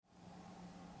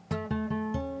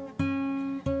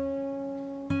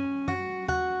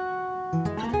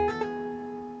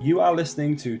You are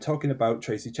listening to Talking About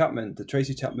Tracy Chapman, the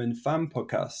Tracy Chapman fan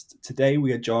podcast. Today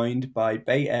we are joined by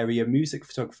Bay Area music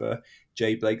photographer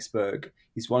Jay Blakesberg.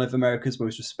 He's one of America's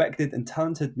most respected and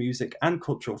talented music and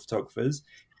cultural photographers.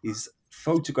 He's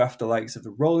photographed the likes of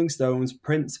the Rolling Stones,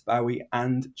 Prince, Bowie,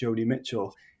 and Joni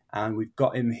Mitchell. And we've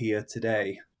got him here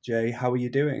today. Jay, how are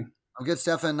you doing? I'm good,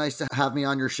 Stefan. Nice to have me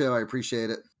on your show. I appreciate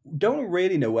it. Don't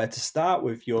really know where to start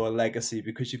with your legacy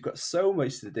because you've got so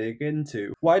much to dig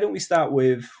into. Why don't we start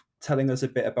with telling us a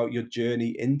bit about your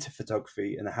journey into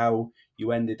photography and how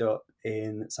you ended up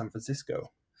in San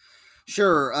Francisco?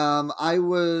 Sure. I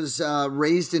was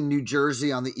raised in New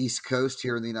Jersey on the East Coast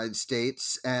here in the United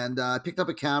States, and I picked up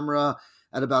a camera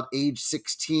at about age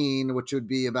 16, which would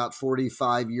be about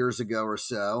 45 years ago or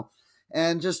so,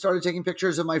 and just started taking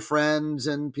pictures of my friends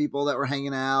and people that were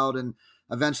hanging out, and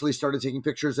eventually started taking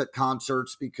pictures at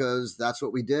concerts because that's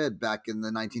what we did back in the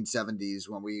 1970s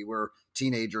when we were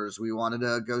teenagers. We wanted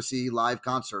to go see live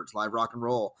concerts, live rock and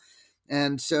roll.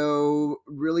 And so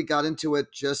really got into it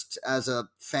just as a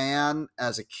fan,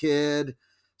 as a kid,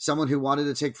 someone who wanted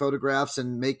to take photographs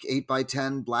and make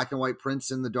 8x10 black and white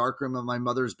prints in the darkroom of my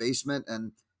mother's basement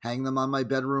and hang them on my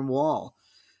bedroom wall.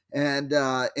 And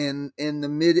in the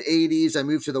mid 80s, I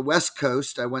moved to the West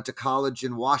Coast. I went to college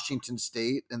in Washington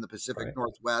State in the Pacific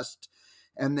Northwest.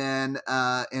 And then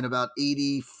in about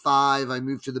 85, I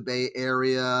moved to the Bay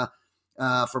Area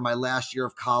for my last year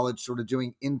of college, sort of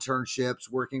doing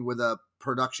internships, working with a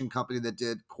production company that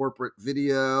did corporate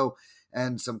video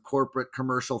and some corporate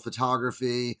commercial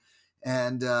photography.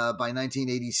 And by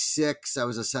 1986, I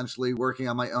was essentially working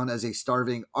on my own as a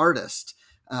starving artist.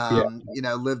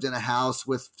 Lived in a house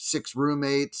with 6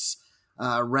 roommates.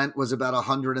 Rent was about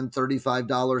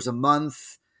 $135 a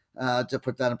month. To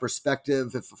put that in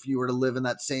perspective, if you were to live in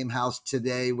that same house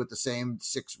today with the same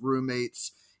 6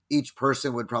 roommates, each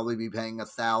person would probably be paying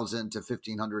 $1,000 to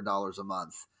 $1,500 a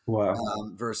month. Wow.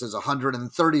 Versus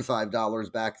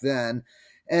 $135 back then.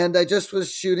 And I just was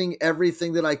shooting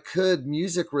everything that I could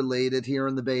music related here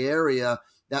in the Bay Area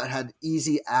that had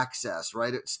easy access,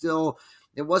 right?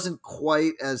 It wasn't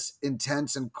quite as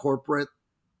intense and corporate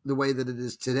the way that it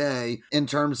is today in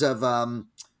terms of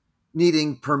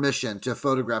needing permission to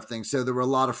photograph things. So there were a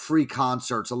lot of free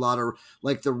concerts, a lot of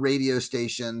like the radio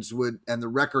stations and the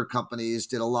record companies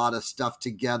did a lot of stuff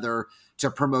together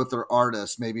to promote their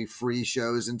artists, maybe free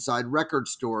shows inside record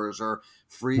stores or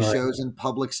free shows in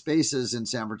public spaces in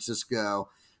San Francisco.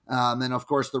 And of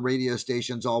course, the radio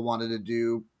stations all wanted to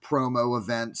do promo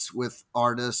events with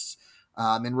artists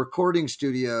in recording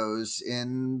studios,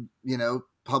 in,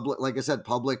 public, like I said,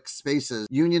 public spaces.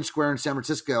 Union Square in San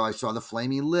Francisco, I saw the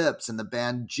Flaming Lips and the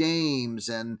band James.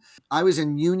 And I was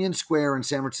in Union Square in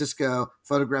San Francisco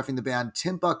photographing the band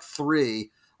Timbuk 3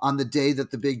 on the day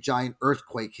that the big giant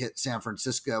earthquake hit San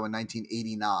Francisco in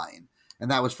 1989.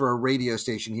 And that was for a radio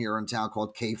station here in town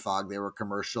called KFOG. They were a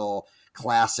commercial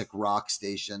classic rock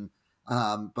station,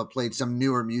 but played some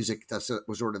newer music that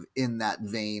was sort of in that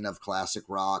vein of classic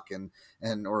rock and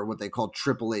or what they call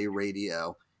AAA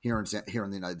radio here in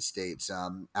the United States,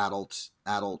 adult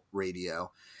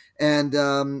radio. And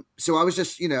so I was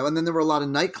just, and then there were a lot of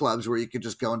nightclubs where you could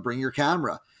just go and bring your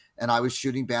camera. And I was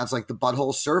shooting bands like the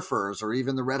Butthole Surfers or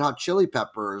even the Red Hot Chili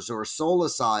Peppers or Soul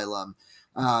Asylum,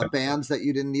 bands that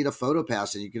you didn't need a photo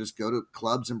pass and you could just go to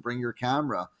clubs and bring your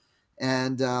camera.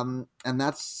 And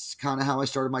that's kind of how I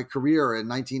started my career. In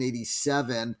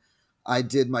 1987, I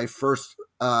did my first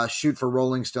shoot for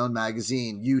Rolling Stone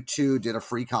magazine. U2 did a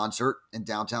free concert in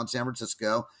downtown San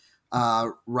Francisco,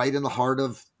 right in the heart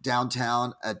of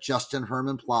downtown at Justin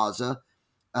Herman Plaza.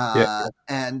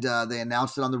 And they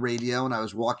announced it on the radio, and I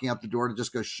was walking out the door to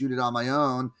just go shoot it on my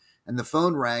own. And the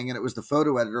phone rang, and it was the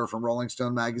photo editor from Rolling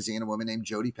Stone magazine, a woman named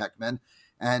Jody Peckman.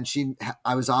 And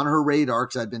I was on her radar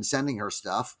because I'd been sending her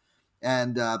stuff.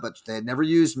 And but they had never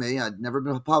used me. I'd never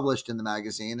been published in the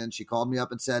magazine. And she called me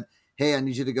up and said, "Hey, I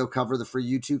need you to go cover the free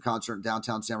U2 concert in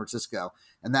downtown San Francisco."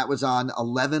 And that was on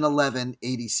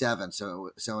 11/11/87.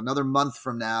 So another month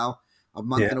from now, a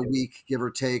month and a week, give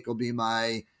or take, will be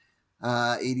my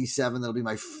 87. That'll be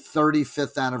my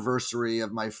 35th anniversary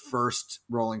of my first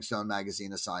Rolling Stone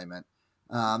magazine assignment.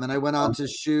 And I went on to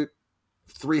shoot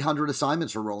 300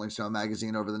 assignments for Rolling Stone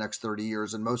magazine over the next 30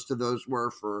 years. And most of those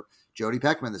were for Jody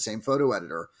Peckman, the same photo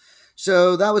editor.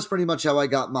 So that was pretty much how I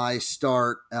got my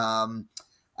start.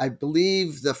 I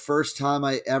believe the first time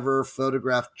I ever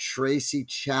photographed Tracy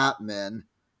Chapman,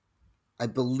 I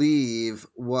believe,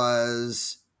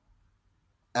 was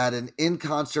at an In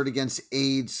Concert Against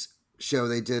AIDS show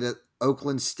they did at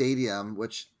Oakland Stadium,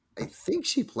 which I think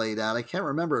she played at. I can't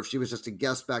remember if she was just a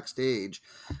guest backstage,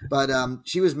 but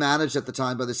she was managed at the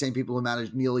time by the same people who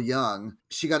managed Neil Young.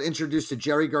 She got introduced to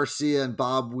Jerry Garcia and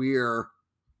Bob Weir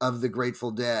of the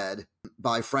Grateful Dead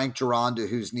by Frank Gironda,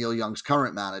 who's Neil Young's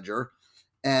current manager.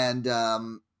 And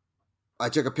I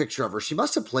took a picture of her. She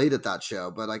must have played at that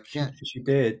show, but I can't. She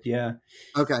did, yeah.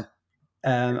 Okay.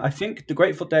 I think the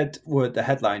Grateful Dead were the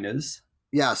headliners,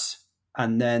 Yes.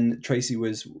 and then Tracy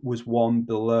was one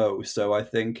below. So I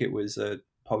think it was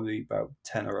probably about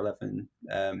 10 or 11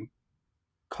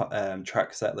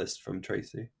 track set list from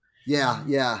Tracy. Yeah,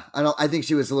 yeah. I think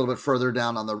she was a little bit further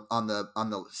down on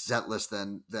the set list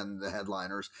than the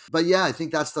headliners. But yeah, I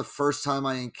think that's the first time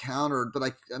I encountered.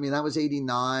 But I mean that was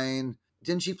 '89.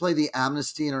 Didn't she play the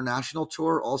Amnesty International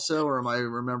tour also, or am I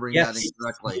remembering that Yes,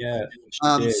 incorrectly? yeah, she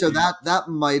did. So that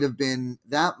might have been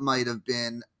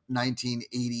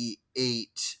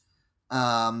 1988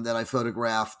 that I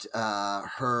photographed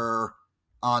her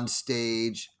on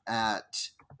stage at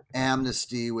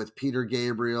Amnesty with Peter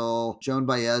Gabriel. Joan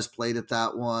Baez played at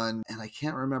that one, and I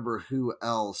can't remember who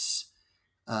else.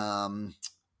 Was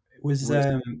Was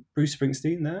Bruce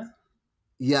Springsteen there?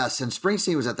 Yes, and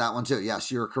Springsteen was at that one too.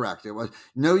 Yes, you're correct. It was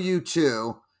no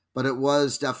U2, but it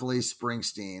was definitely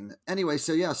Springsteen. Anyway,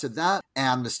 so yeah, so that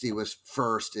Amnesty was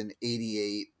first in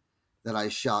 '88 that I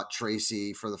shot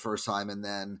Tracy for the first time, and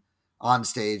then on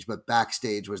stage, but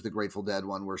backstage was the Grateful Dead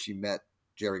one where she met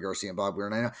Jerry Garcia and Bob Weir.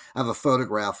 And I have a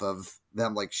photograph of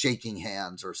them like shaking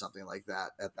hands or something like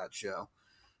that at that show.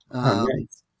 Oh,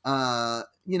 nice. But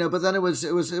then it was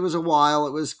a while.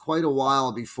 It was quite a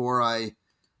while before I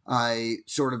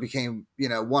sort of became,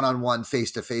 one-on-one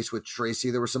face-to-face with Tracy.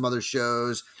 There were some other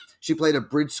shows. She played a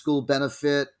bridge school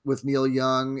benefit with Neil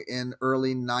Young in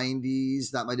early 90s.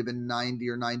 That might have been 90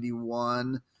 or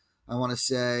 91, I want to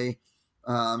say.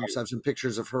 So I have some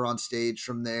pictures of her on stage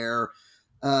from there.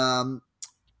 But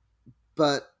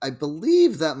I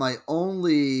believe that my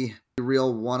only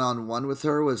real one-on-one with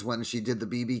her was when she did the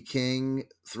B.B King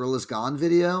Thrill Is Gone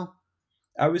video.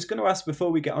 I was going to ask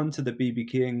before we get onto the B.B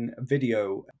King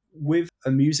video, with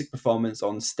a music performance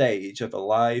on stage, of a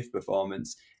live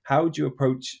performance, how do you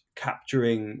approach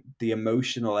capturing the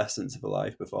emotional essence of a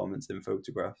live performance in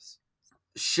photographs?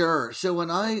 Sure. So when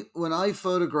I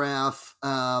photograph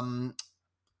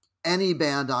any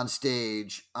band on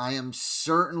stage, I am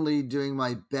certainly doing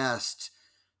my best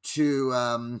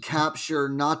to capture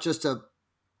not just a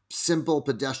simple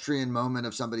pedestrian moment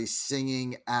of somebody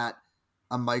singing at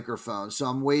a microphone. So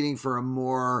I'm waiting for a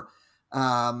more,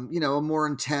 a more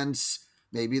intense.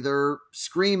 Maybe they're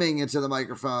screaming into the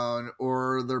microphone,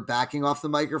 or they're backing off the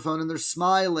microphone and they're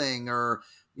smiling, or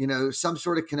some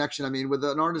sort of connection. I mean, with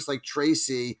an artist like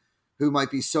Tracy, who might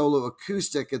be solo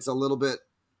acoustic, it's a little bit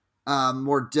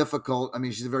more difficult. I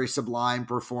mean, she's a very sublime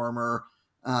performer.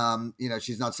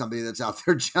 She's not somebody that's out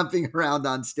there jumping around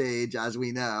on stage, as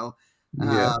we know.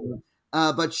 Yeah.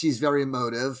 But she's very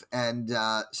emotive and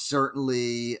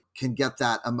certainly can get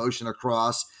that emotion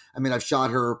across. I mean, I've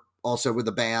shot her also with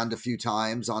a band a few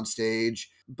times on stage.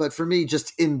 But for me,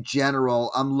 just in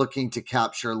general, I'm looking to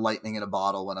capture lightning in a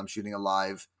bottle when I'm shooting a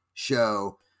live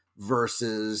show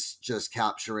versus just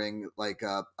capturing like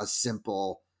a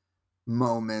simple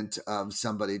moment of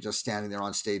somebody just standing there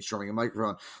on stage strumming a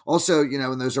microphone. Also,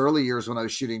 in those early years when I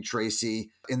was shooting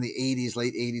Tracy in the '80s,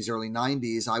 late '80s, early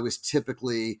 '90s, I was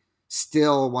typically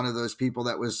still one of those people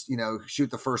that was,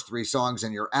 shoot the first 3 songs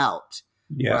and you're out.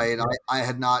 Yeah. Right. I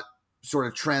had not sort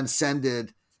of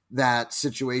transcended that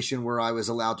situation where I was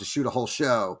allowed to shoot a whole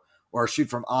show or shoot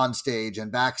from on stage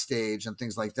and backstage and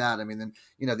things like that. I mean, then,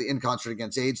 the In Concert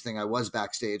Against AIDS thing, I was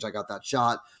backstage, I got that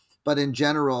shot. But in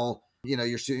general,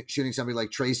 you're shooting somebody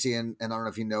like Tracy, and I don't know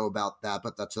if you know about that,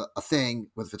 but that's a thing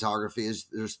with photography is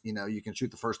there's, you can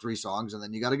shoot the first 3 songs and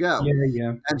then you got to go.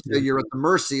 Yeah. And so you're at the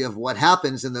mercy of what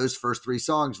happens in those first 3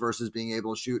 songs versus being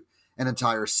able to shoot an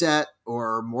entire set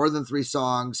or more than 3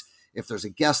 songs. If there's a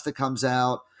guest that comes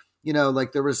out,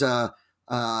 like there was a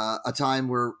time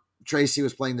where Tracy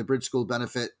was playing the Bridge School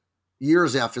benefit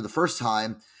years after the first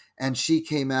time, and she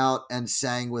came out and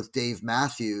sang with Dave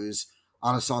Matthews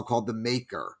on a song called The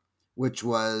Maker, which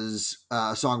was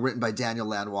a song written by Daniel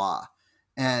Lanois.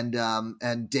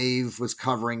 And Dave was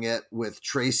covering it with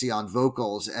Tracy on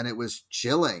vocals, and it was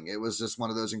chilling. It was just one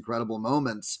of those incredible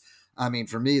moments. I mean,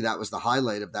 for me, that was the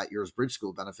highlight of that year's Bridge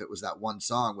School benefit, was that one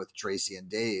song with Tracy and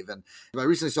Dave. And I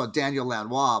recently saw Daniel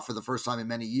Lanois for the first time in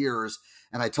many years,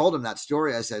 and I told him that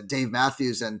story. I said, Dave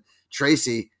Matthews and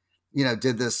Tracy,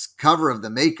 did this cover of The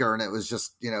Maker, and it was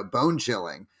just, bone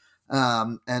chilling.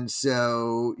 And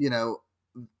so,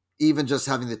 even just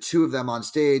having the 2 of them on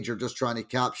stage, or just trying to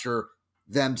capture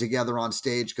them together on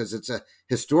stage because it's a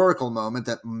historical moment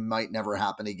that might never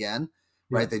happen again,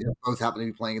 right? Yeah. They both happen to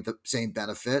be playing at the same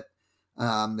benefit.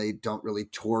 They don't really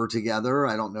tour together.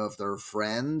 I don't know if they're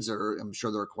friends, or I'm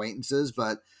sure they're acquaintances,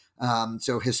 but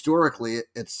so historically,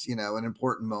 it's, you know, an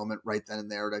important moment right then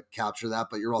and there to capture that.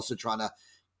 But you're also trying to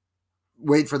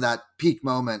wait for that peak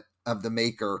moment of the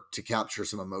maker to capture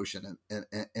some emotion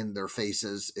in their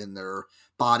faces, in their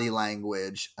body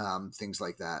language, things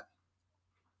like that.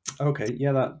 Okay,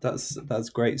 yeah, that's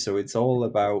great. So it's all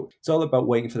about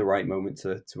waiting for the right moment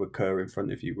to occur in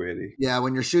front of you, really. Yeah,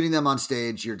 when you're shooting them on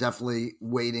stage, you're definitely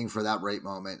waiting for that right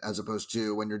moment, as opposed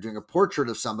to when you're doing a portrait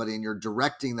of somebody and you're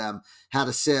directing them how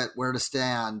to sit, where to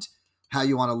stand, how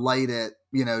you want to light it.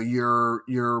 You know,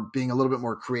 you're being a little bit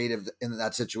more creative in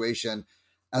that situation,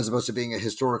 as opposed to being a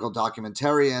historical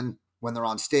documentarian when they're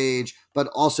on stage, but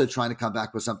also trying to come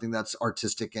back with something that's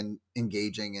artistic and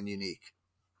engaging and unique.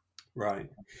 Right.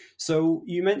 So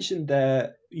you mentioned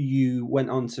there you went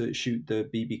on to shoot the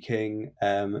BB King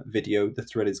video, "The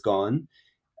Thrill Is Gone,"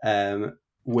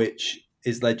 which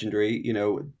is legendary. You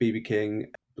know, BB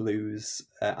King, blues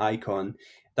icon.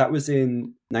 That was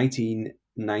in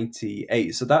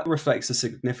 1998. So that reflects a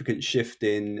significant shift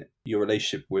in your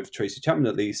relationship with Tracy Chapman,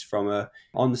 at least from a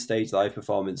on the stage live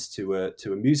performance to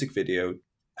a music video.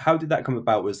 How did that come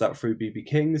about? Was that through BB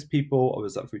King's people, or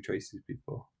was that through Tracy's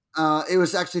people? It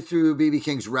was actually through B.B.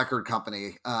 King's record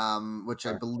company, which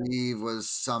I believe was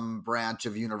some branch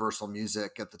of Universal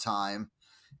Music at the time.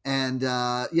 And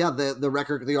yeah,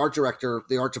 the art director,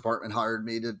 the art department hired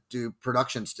me to do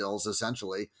production stills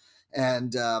essentially.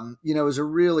 And you know, it was a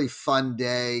really fun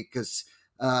day because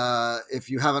if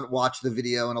you haven't watched the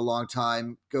video in a long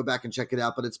time, go back and check it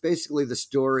out. But it's basically the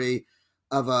story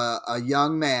of a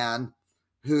young man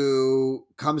who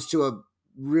comes to a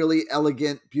really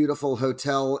elegant, beautiful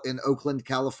hotel in Oakland,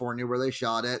 California, where they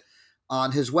shot it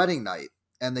on his wedding night.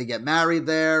 And they get married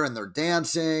there, and they're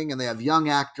dancing, and they have young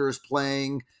actors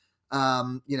playing,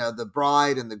 you know, the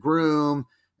bride and the groom,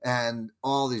 and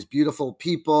all these beautiful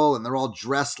people, and they're all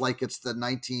dressed like it's the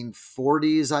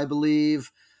 1940s, I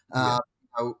believe. Yeah.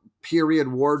 You know, period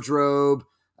wardrobe,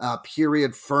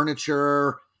 period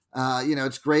furniture. You know,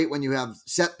 it's great when you have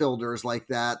set builders like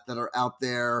that are out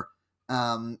there,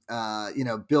 you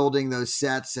know, building those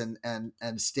sets and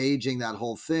staging that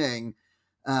whole thing.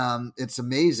 It's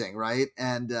amazing, right?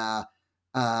 And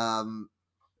um,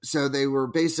 so they were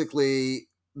basically,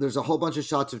 there's a whole bunch of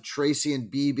shots of Tracy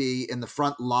and BB in the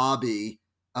front lobby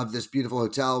of this beautiful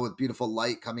hotel with beautiful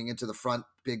light coming into the front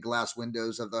big glass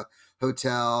windows of the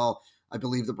hotel. I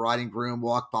believe the bride and groom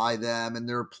walk by them, and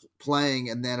they're playing,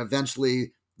 and then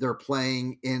eventually they're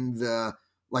playing in the,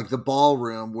 like, the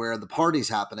ballroom where the party's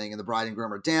happening, and the bride and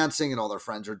groom are dancing, and all their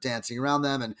friends are dancing around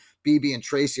them, and BB and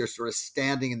Tracy are sort of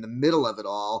standing in the middle of it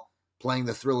all, playing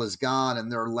 "The Thrill Is Gone," and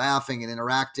they're laughing and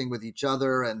interacting with each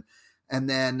other. And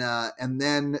then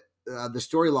the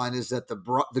storyline is that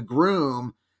the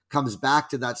groom comes back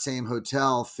to that same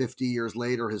hotel 50 years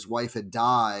later. His wife had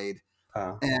died,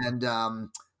 Ah, and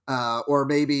or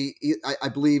maybe I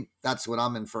believe that's what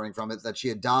I'm inferring from it, that she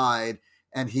had died,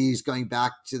 and he's going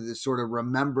back to the sort of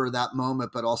remember that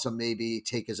moment, but also maybe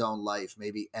take his own life,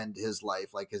 maybe end his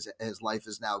life, like his life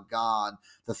is now gone,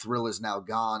 the thrill is now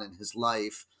gone in his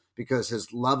life, because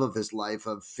his love of his life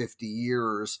of 50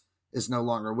 years is no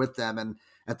longer with them. And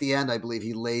at the end, I believe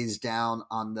he lays down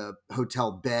on the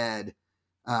hotel bed,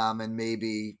 and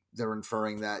maybe they're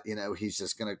inferring that, you know, he's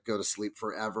just going to go to sleep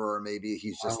forever, or maybe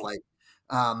he's just wow. like,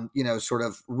 you know, sort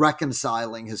of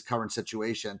reconciling his current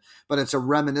situation. But it's a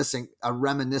reminiscent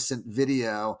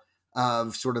video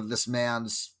of sort of this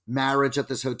man's marriage at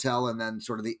this hotel, and then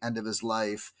sort of the end of his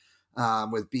life,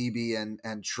 with BB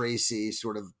and Tracy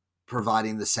sort of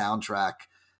providing the soundtrack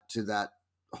to that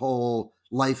whole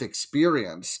life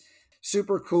experience.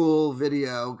 Super cool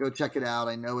video. Go check it out.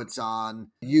 I know it's on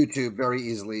YouTube, very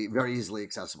easily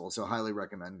accessible. So highly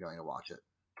recommend going to watch it.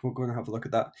 We're going to have a look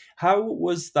at that. How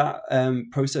was that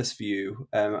process for you,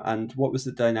 and what was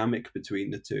the dynamic between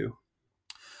the two?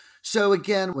 So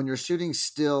again, when you're shooting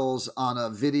stills on a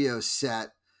video set,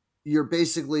 you're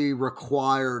basically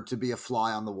required to be a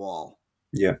fly on the wall,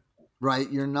 Yeah, right?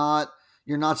 You're not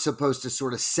supposed to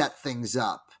sort of set things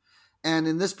up. And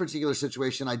in this particular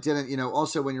situation, I didn't, you know,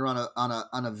 also when you're on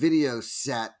a video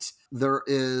set, there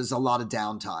is a lot of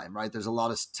downtime, right? There's a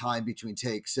lot of time between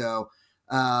takes. So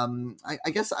I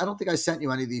guess I don't think I sent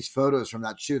you any of these photos from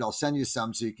that shoot. I'll send you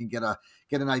some so you can get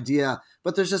an idea.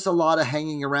 But there's just a lot of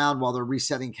hanging around while they're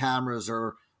resetting cameras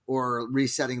or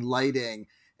resetting lighting,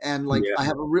 and like yeah, I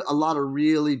have a lot of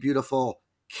really beautiful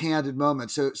candid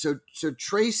moments. So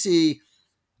Tracy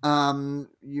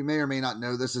You may or may not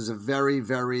know this, is a very,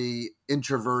 very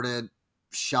introverted,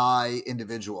 shy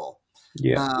individual.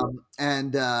 Yeah.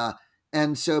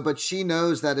 And so, but she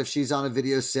knows that if she's on a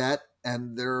video set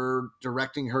and they're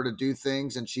directing her to do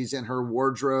things and she's in her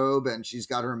wardrobe and she's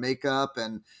got her makeup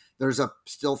and there's a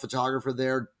still photographer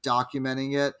there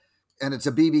documenting it, and it's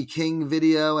a B.B King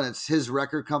video and it's his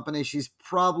record company, she's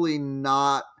probably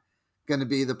not going to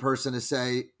be the person to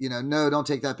say, no, don't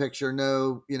take that picture.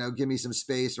 No, give me some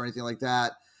space or anything like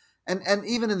that. And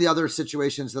even in the other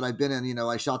situations that I've been in,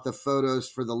 I shot the photos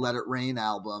for the Let It Rain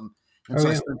album. And Oh so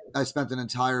yeah. I spent an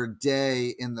entire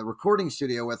day in the recording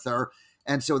studio with her.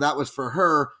 And so that was for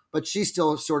her, but she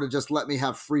still sort of just let me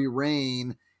have free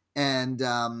reign. And,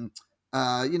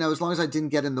 as long as I didn't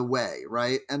get in the way.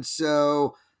 Right. And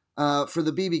so for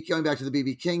the going back to the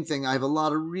B.B King thing, I have a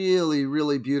lot of really,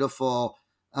 really beautiful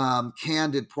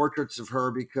candid portraits of her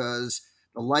because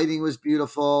the lighting was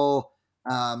beautiful.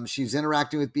 She's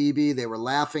interacting with BB. They were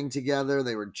laughing together.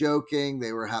 They were joking.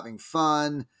 They were having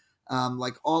fun.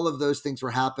 Like all of those things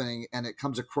were happening. And it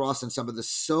comes across in some of the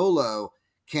solo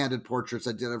candid portraits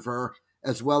I did of her,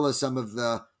 as well as some of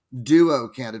the duo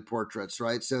candid portraits,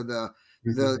 right? So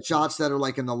the shots that are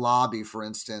like in the lobby, for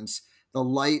instance, the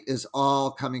light is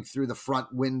all coming through the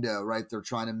front window, right? They're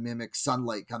trying to mimic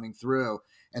sunlight coming through.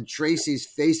 And Tracy's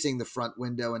facing the front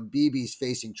window and BB's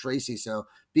facing Tracy. So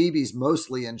BB's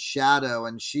mostly in shadow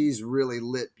and she's really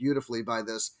lit beautifully by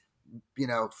this,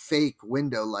 fake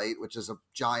window light, which is a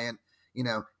giant,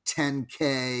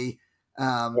 10K,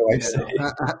 Oh, I see.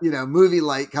 movie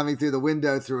light coming through the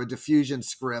window through a diffusion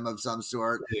scrim of some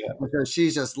sort. Yeah. So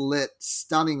she's just lit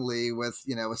stunningly with,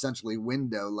 essentially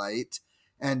window light.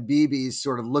 And BB's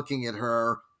sort of looking at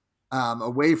her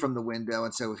away from the window,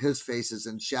 and so his face is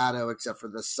in shadow except for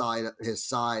his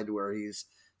side where he's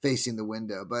facing the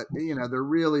window. But they're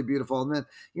really beautiful. And then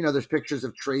there's pictures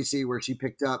of Tracy where she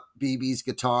picked up BB's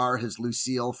guitar, his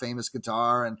Lucille famous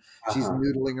guitar, and she's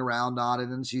noodling around on it,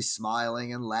 and she's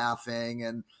smiling and laughing,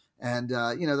 and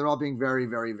they're all being very,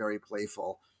 very, very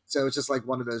playful. So it's just like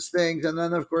one of those things. And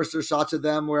then of course there's shots of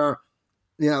them where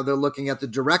they're looking at the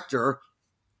director,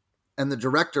 and the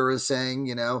director is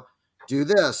saying, do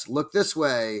this, look this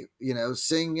way,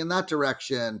 sing in that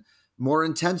direction, more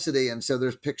intensity. And so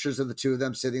there's pictures of the two of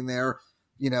them sitting there,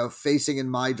 facing in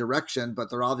my direction, but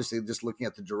they're obviously just looking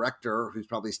at the director who's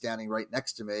probably standing right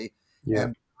next to me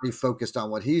and pretty focused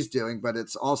on what he's doing. But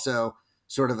it's also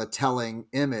sort of a telling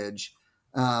image.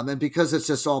 And because it's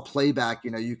just all playback,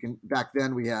 back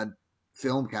then we had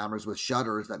film cameras with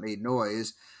shutters that made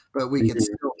noise, but we could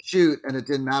still shoot and it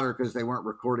didn't matter because they weren't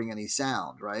recording any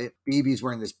sound, right? BB's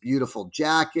wearing this beautiful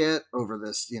jacket over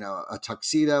this, a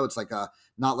tuxedo. It's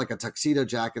not like a tuxedo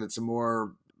jacket. It's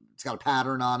got a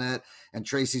pattern on it. And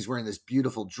Tracy's wearing this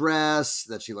beautiful dress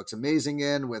that she looks amazing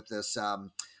in with this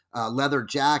leather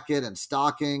jacket and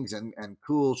stockings and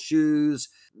cool shoes.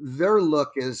 Their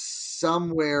look is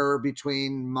somewhere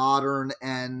between modern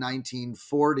and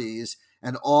 1940s.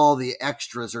 And all the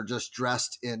extras are just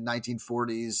dressed in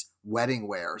 1940s wedding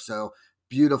wear. So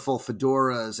beautiful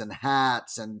fedoras and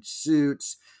hats and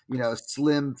suits,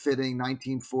 slim fitting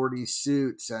 1940s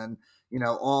suits. And,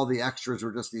 all the extras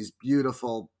were just these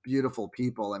beautiful, beautiful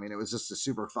people. I mean, it was just a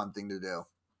super fun thing to do.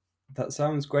 That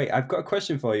sounds great. I've got a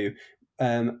question for you.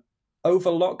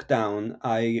 Over lockdown,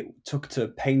 I took to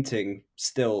painting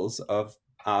stills of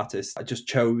artists. I just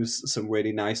chose some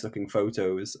really nice looking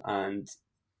photos and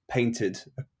painted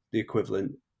the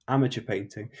equivalent amateur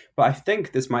painting. But I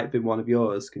think this might be one of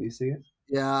yours. Can you see it?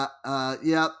 Yeah,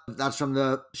 yeah, that's from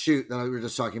the shoot that we were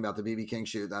just talking about, the B.B King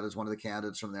shoot. That is one of the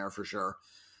candidates from there for sure.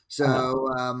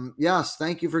 So, yes,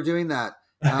 thank you for doing that.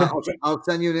 I'll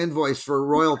send you an invoice for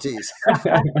royalties.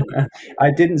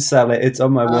 I didn't sell it. It's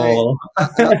on my wall.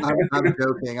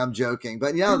 I'm joking.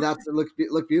 But yeah,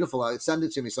 it looked beautiful. Send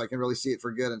it to me so I can really see it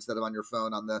for good instead of on your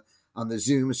phone on the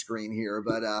Zoom screen here.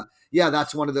 But yeah,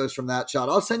 that's one of those from that shot.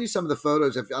 I'll send you some of the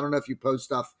photos. I don't know if you post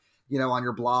stuff, on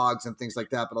your blogs and things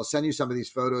like that, but I'll send you some of these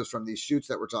photos from these shoots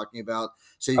that we're talking about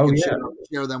so you can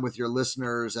share them with your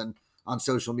listeners and on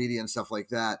social media and stuff like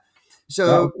that.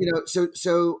 So,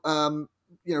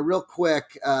 real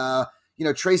quick,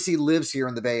 Tracy lives here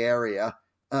in the Bay Area.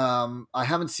 I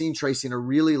haven't seen Tracy in a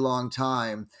really long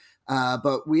time,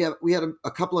 but we had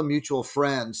a couple of mutual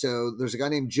friends. So there's a guy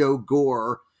named Joe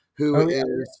Gore who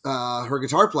is her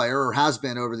guitar player, or has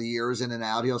been over the years, in and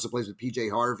out. He also plays with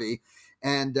PJ Harvey.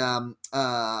 And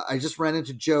I just ran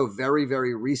into Joe very,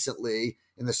 very recently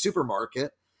in the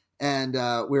supermarket. And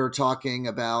we were talking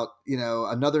about,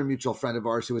 another mutual friend of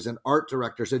ours who was an art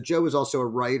director. So Joe was also a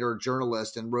writer,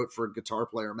 journalist, and wrote for Guitar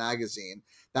Player magazine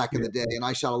back in Yeah. the day. And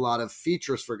I shot a lot of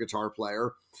features for Guitar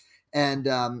Player. And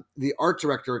the art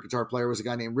director at Guitar Player was a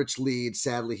guy named Rich Lead.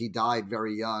 Sadly, he died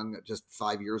very young, just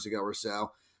 5 years ago or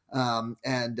so,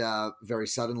 and very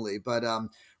suddenly. But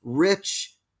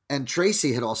Rich and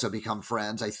Tracy had also become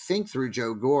friends, I think, through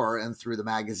Joe Gore and through the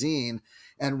magazine.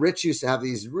 And Rich used to have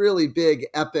these really big,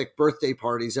 epic birthday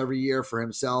parties every year for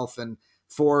himself and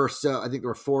I think there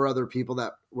were four other people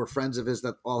that were friends of his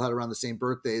that all had around the same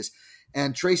birthdays.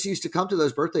 And Tracy used to come to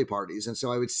those birthday parties. And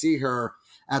so I would see her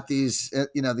at these,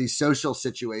 these social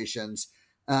situations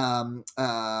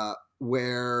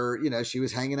where, she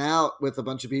was hanging out with a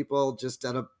bunch of people just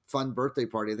at a fun birthday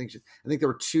party. I think there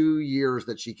were 2 years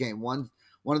that she came.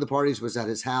 One of the parties was at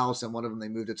his house, and one of them they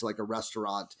moved it to like a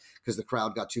restaurant because the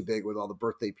crowd got too big with all the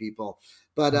birthday people.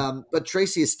 But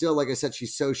Tracy is still, like I said,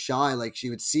 she's so shy. Like she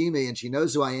would see me and she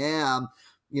knows who I am.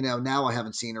 Now I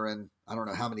haven't seen her in I don't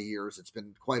know how many years. It's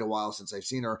been quite a while since I've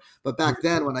seen her. But back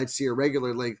then, when I'd see her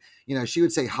regularly, she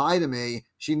would say hi to me.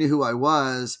 She knew who I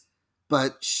was,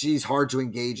 but she's hard to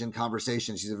engage in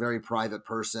conversation. She's a very private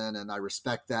person, and I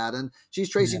respect that. And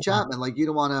she's Tracy Chapman. Like you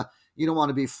don't want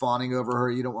to be fawning over her.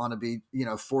 You don't want to be,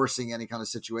 forcing any kind of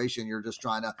situation. You're just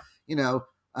trying to,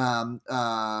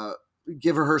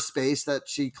 give her space that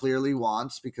she clearly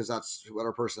wants because that's what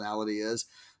her personality is.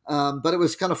 But it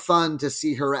was kind of fun to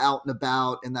see her out and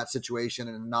about in that situation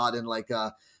and not in like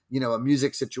a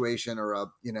music situation or a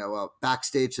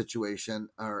backstage situation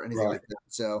or anything like that.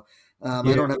 So I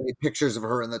don't have any pictures of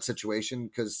her in that situation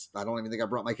because I don't even think I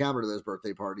brought my camera to those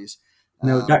birthday parties.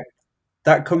 No,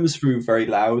 that comes through very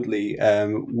loudly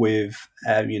with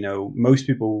most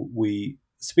people we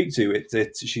speak to.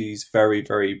 She's very,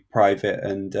 very private,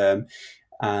 and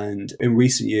in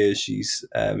recent years she's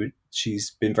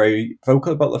been very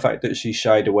vocal about the fact that she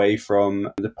shied away from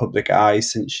the public eye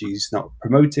since she's not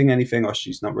promoting anything or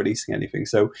she's not releasing anything.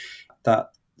 So that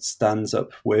stands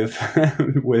up with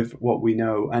with what we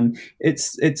know, and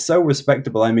it's so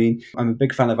respectable. I mean, I'm a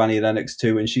big fan of Annie Lennox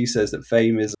too, and she says that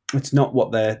fame is it's not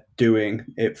what they're doing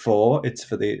it for, it's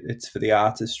for the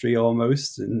artistry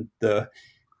almost, and the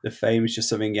fame is just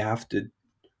something you have to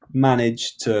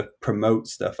manage to promote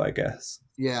stuff, I guess.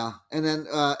 Yeah. And then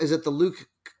is it the Luke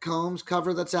Combs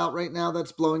cover that's out right now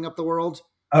that's blowing up the world?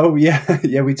 Oh yeah,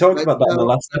 yeah, we talked Right. about that in the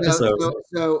last episode.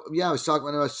 Yeah, I was talking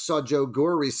when I saw Joe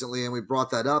Gore recently, and we brought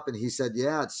that up, and he said,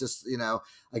 "Yeah, it's just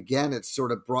again, it's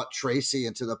sort of brought Tracy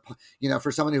into the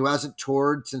for someone who hasn't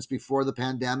toured since before the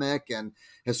pandemic and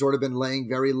has sort of been laying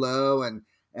very low and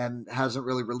hasn't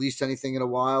really released anything in a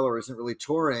while or isn't really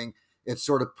touring. It's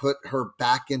sort of put her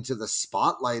back into the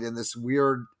spotlight in this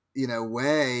weird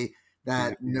way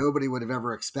that nobody would have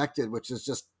ever expected, which is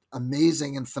just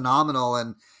amazing and phenomenal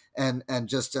and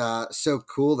just so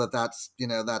cool that's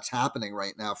happening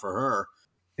right now for her.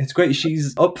 It's great.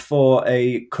 She's up for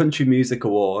a country music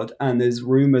award, and there's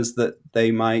rumors that they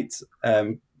might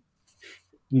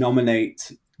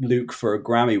nominate Luke for a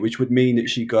Grammy, which would mean that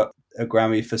she got a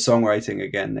Grammy for songwriting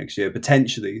again next year,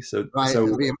 potentially. So, Right,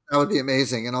 that would be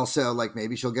amazing, and also like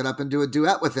maybe she'll get up and do a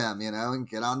duet with him, and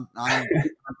get on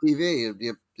TV.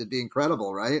 It'd be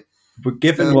incredible, right? but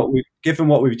given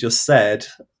what we've just said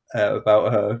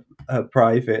about her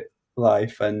private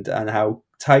life and how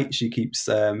tight she keeps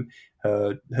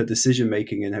her decision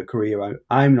making in her career,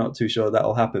 I'm not too sure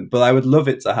that'll happen. But I would love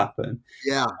it to happen.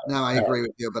 Yeah, no, I agree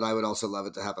with you, but I would also love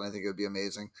it to happen. I think it would be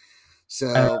amazing. So,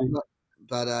 Um,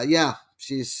 yeah,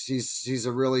 she's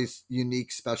a really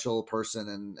unique, special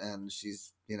person, and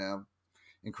she's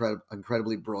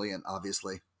incredibly brilliant,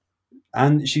 obviously.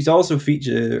 and she's also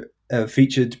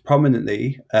featured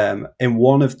prominently in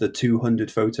one of the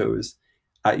 200 photos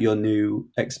at your new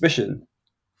exhibition,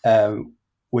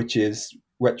 which is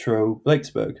Retro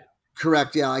Blakesberg.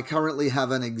 Correct. Yeah, I currently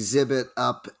have an exhibit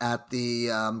up at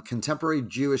the Contemporary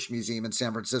Jewish Museum in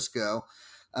San Francisco.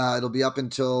 It'll be up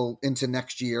into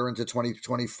next year, into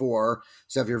 2024.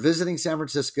 So if you're visiting San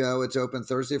Francisco, it's open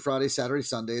Thursday, Friday, Saturday,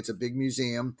 Sunday. It's a big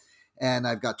museum, and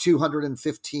I've got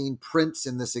 215 prints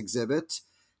in this exhibit,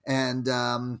 and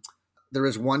there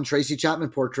is one Tracy Chapman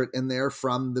portrait in there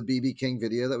from the B.B King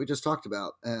video that we just talked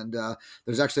about, and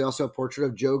there's actually also a portrait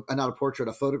of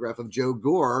a photograph of Joe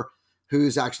Gore,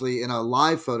 who's actually in a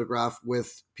live photograph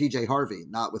with PJ Harvey,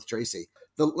 not with Tracy.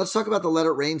 Let's talk about the Let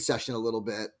It Rain session a little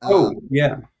bit. Oh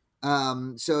yeah,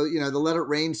 So the Let It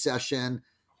Rain session.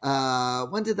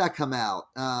 When did that come out?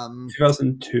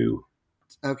 2002.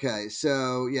 Okay,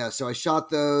 so I shot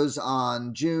those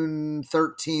on June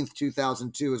 13th,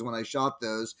 2002 is when I shot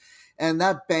those. And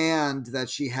that band that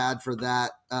she had for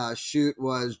that shoot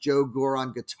was Joe Gore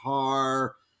on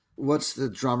guitar. What's the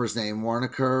drummer's name?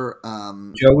 Warnaker.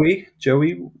 Joey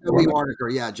Joey Warnock.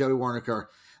 Warnaker. Yeah, Joey Warnaker.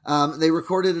 They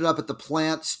recorded it up at the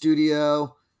Plant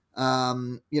Studio.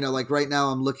 Like right now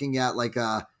I'm looking at like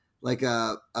a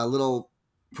little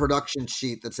production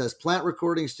sheet that says Plant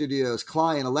Recording Studios,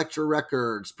 client Elektra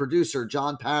Records, producer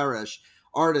John Parrish,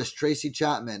 artist Tracy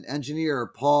Chapman, engineer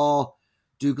Paul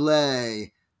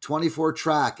Dugley, 24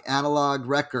 track analog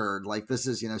record. Like this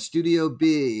is, Studio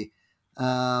B.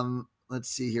 Let's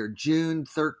see here, June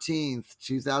 13th,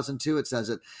 2002, it says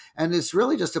it. And it's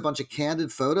really just a bunch of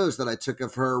candid photos that I took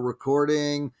of her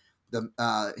recording.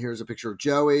 Here's a picture of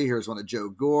Joey. Here's one of Joe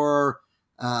Gore.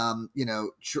 A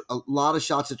lot of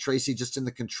shots of Tracy just in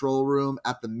the control room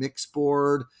at the mix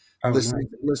board, Oh,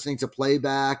 listening to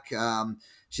playback.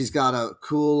 She's got a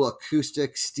cool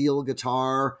acoustic steel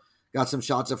guitar. Got some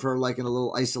shots of her like in a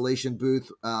little isolation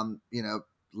booth,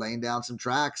 laying down some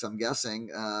tracks, I'm guessing.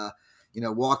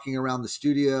 Walking around the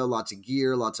studio, lots of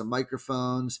gear, lots of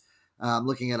microphones.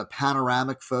 Looking at a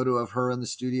panoramic photo of her in the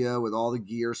studio with all the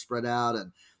gear spread out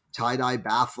and tie-dye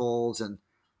baffles and,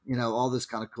 all this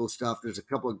kind of cool stuff. There's a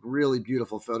couple of really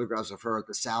beautiful photographs of her at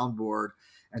the soundboard,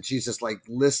 and she's just like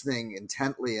listening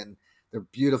intently, and they're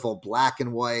beautiful black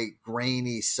and white,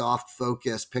 grainy, soft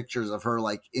focus pictures of her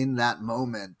like in that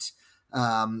moment.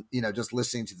 Just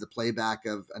listening to the playback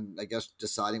and I guess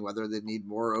deciding whether they need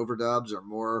more overdubs or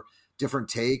more different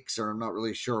takes, or I'm not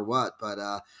really sure what, but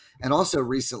and also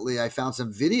recently I found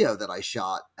some video that I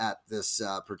shot at this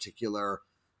particular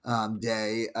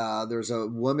day. There's a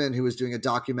woman who was doing a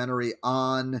documentary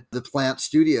on the Plant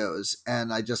Studios,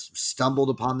 and I just stumbled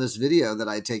upon this video that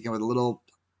I had taken with a little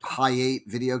high 8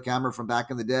 video camera from back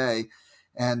in the day,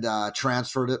 and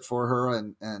transferred it for her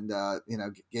and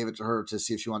gave it to her to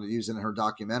see if she wanted to use it in her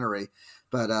documentary.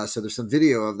 But so there's some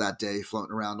video of that day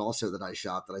floating around also that I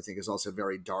shot that I think is also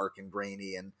very dark and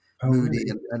grainy and moody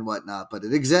and whatnot, but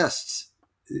it exists.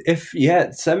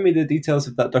 Send me the details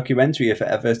of that documentary if it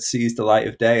ever sees the light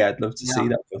of day. I'd love to see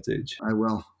that footage. I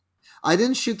will. I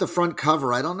didn't shoot the front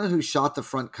cover. I don't know who shot the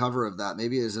front cover of that.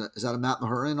 Maybe is that a Matt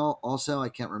Mahurin also? I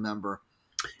can't remember.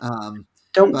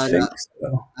 Don't think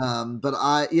so. But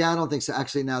I don't think so.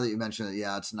 Actually, now that you mention it,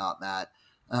 it's not Matt.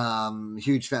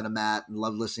 Huge fan of Matt and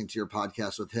love listening to your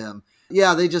podcast with him.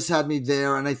 Yeah, they just had me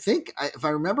there. And I think, if I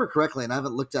remember correctly, and I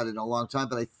haven't looked at it in a long time,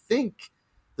 but I think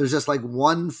there's just like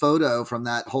one photo from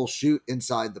that whole shoot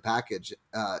inside the package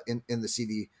in the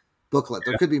CD booklet.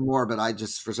 There could be more, but I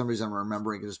just, for some reason, I'm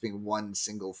remembering it just being one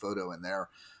single photo in there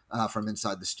from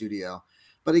inside the studio.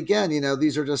 But again,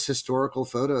 these are just historical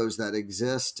photos that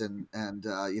exist and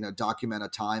document a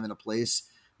time and a place.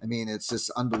 I mean, it's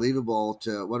just unbelievable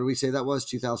what did we say that was?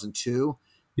 2002?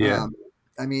 Yeah.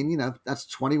 That's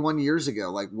 21 years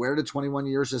ago. Like, where did 21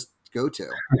 years just go to?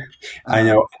 I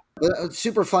know. A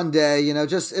super fun day,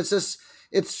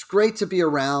 it's great to be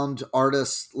around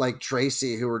artists like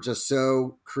Tracy who are just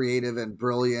so creative and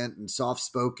brilliant and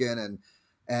soft-spoken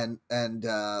and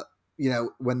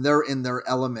when they're in their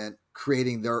element,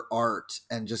 creating their art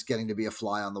and just getting to be a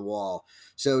fly on the wall.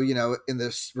 So, in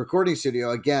this recording studio,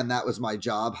 again, that was my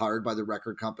job, hired by the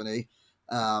record company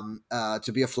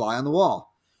to be a fly on the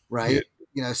wall, right?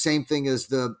 Yeah. Same thing as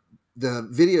the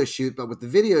video shoot, but with the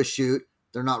video shoot,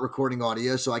 they're not recording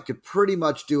audio, so I could pretty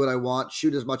much do what I want,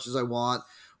 shoot as much as I want.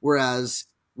 Whereas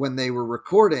when they were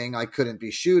recording, I couldn't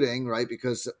be shooting, right?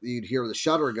 Because you'd hear the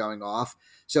shutter going off.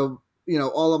 So,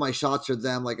 all of my shots are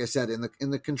them, like I said,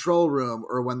 in the control room,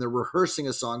 or when they're rehearsing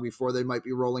a song before they might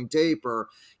be rolling tape, or,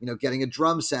 getting a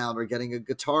drum sound or getting a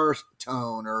guitar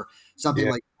tone or something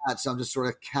like that. So I'm just sort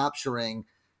of capturing,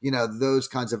 those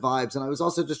kinds of vibes. And I was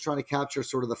also just trying to capture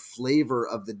sort of the flavor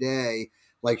of the day,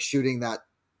 like shooting that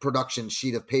production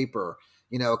sheet of paper,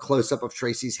 a close up of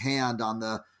Tracy's hand on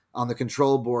the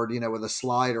control board, with a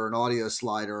slider, an audio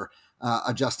slider,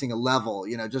 adjusting a level,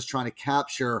 just trying to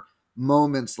capture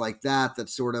moments like that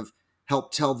sort of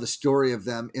help tell the story of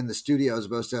them in the studio, as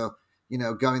opposed to,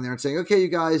 going there and saying, okay, you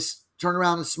guys turn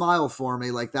around and smile for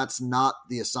me. Like, that's not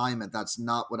the assignment. That's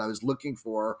not what I was looking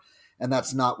for. And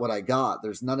that's not what I got.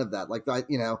 There's none of that. Like that,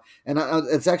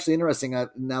 it's actually interesting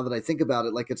now that I think about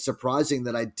it. Like, it's surprising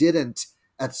that I didn't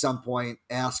at some point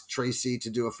ask Tracy to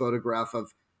do a photograph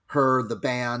of her, the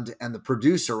band, and the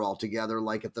producer all together,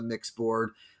 like at the mix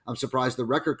board. I'm surprised the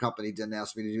record company didn't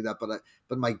ask me to do that.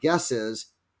 But my guess is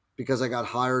because I got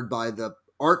hired by the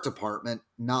art department,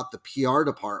 not the PR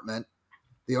department.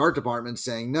 The art department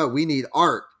saying, no, we need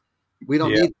art. We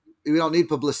don't need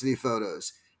publicity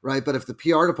photos. right? But if the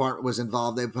PR department was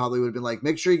involved, they probably would have been like,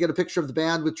 make sure you get a picture of the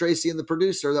band with Tracy and the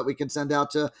producer that we can send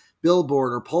out to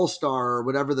Billboard or Polestar or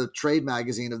whatever the trade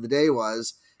magazine of the day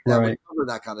was that would Right. cover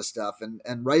that kind of stuff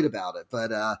and write about it.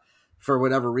 But for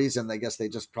whatever reason, I guess they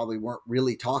just probably weren't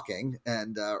really talking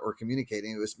and or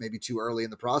communicating. It was maybe too early in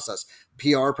the process.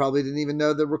 PR probably didn't even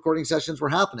know the recording sessions were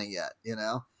happening yet, you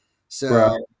know?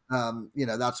 Right.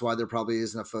 So, that's why there probably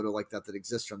isn't a photo like that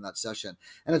exists from that session.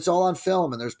 And it's all on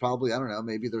film. And there's probably, I don't know,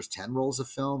 maybe there's 10 rolls of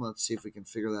film. Let's see if we can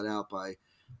figure that out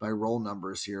by roll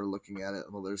numbers here, looking at it.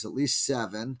 Well, there's at least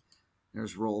 7.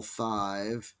 There's roll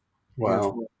 5. Here's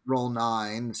Wow. roll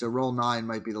 9. So roll 9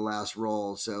 might be the last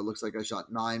roll. So it looks like I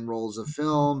shot 9 rolls of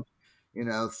film,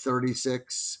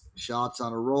 36 shots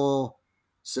on a roll.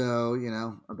 So,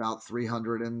 about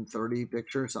 330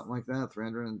 pictures, something like that,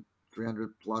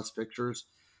 300 plus pictures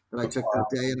that I took that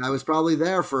day. And I was probably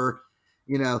there for,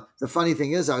 the funny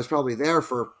thing is I was probably there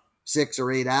for 6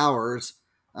 or 8 hours,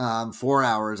 4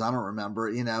 hours. I don't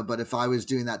remember, but if I was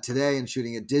doing that today and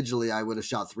shooting it digitally, I would have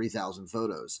shot 3,000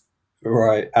 photos.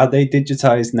 Right. Are they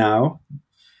digitized now?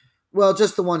 Well,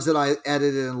 just the ones that I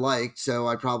edited and liked. So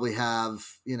I probably have,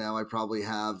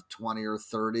 20 or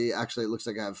 30. Actually, it looks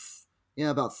like I have,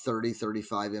 about 30,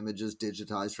 35 images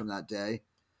digitized from that day,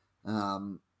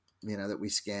 that we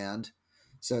scanned.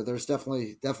 So there's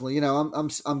definitely,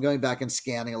 I'm going back and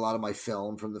scanning a lot of my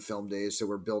film from the film days. So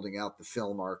we're building out the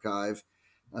film archive,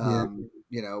 Yeah.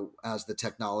 as the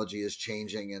technology is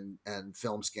changing and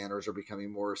film scanners are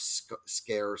becoming more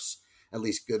scarce, at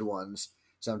least good ones.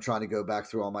 So I'm trying to go back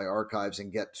through all my archives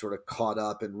and get sort of caught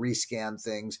up and rescan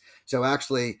things. So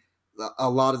actually, a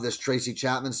lot of this Tracy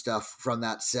Chapman stuff from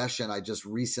that session, I just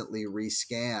recently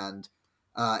rescanned,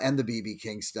 and the B.B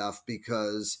King stuff,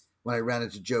 because when I ran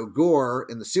into Joe Gore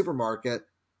in the supermarket,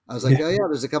 I was like, Yeah. oh yeah,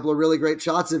 there's a couple of really great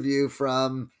shots of you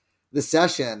from the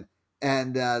session.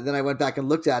 And then I went back and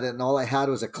looked at it, and all I had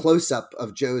was a close up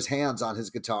of Joe's hands on his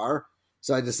guitar.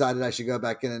 So I decided I should go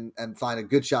back in and find a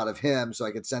good shot of him so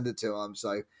I could send it to him. So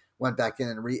I went back in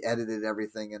and re-edited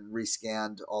everything and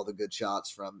rescanned all the good shots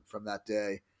from that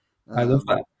day. I love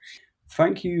that.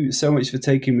 Thank you so much for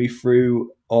taking me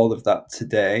through all of that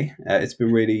today. It's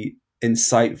been really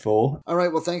insightful. All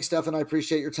right. Well, thanks, Stefan. I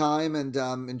appreciate your time, and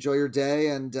enjoy your day,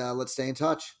 and let's stay in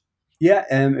touch. Yeah,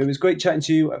 it was great chatting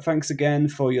to you. Thanks again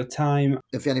for your time.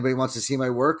 If anybody wants to see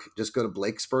my work, just go to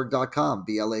blakesberg.com,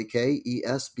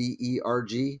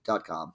 BLAKESBERG.com.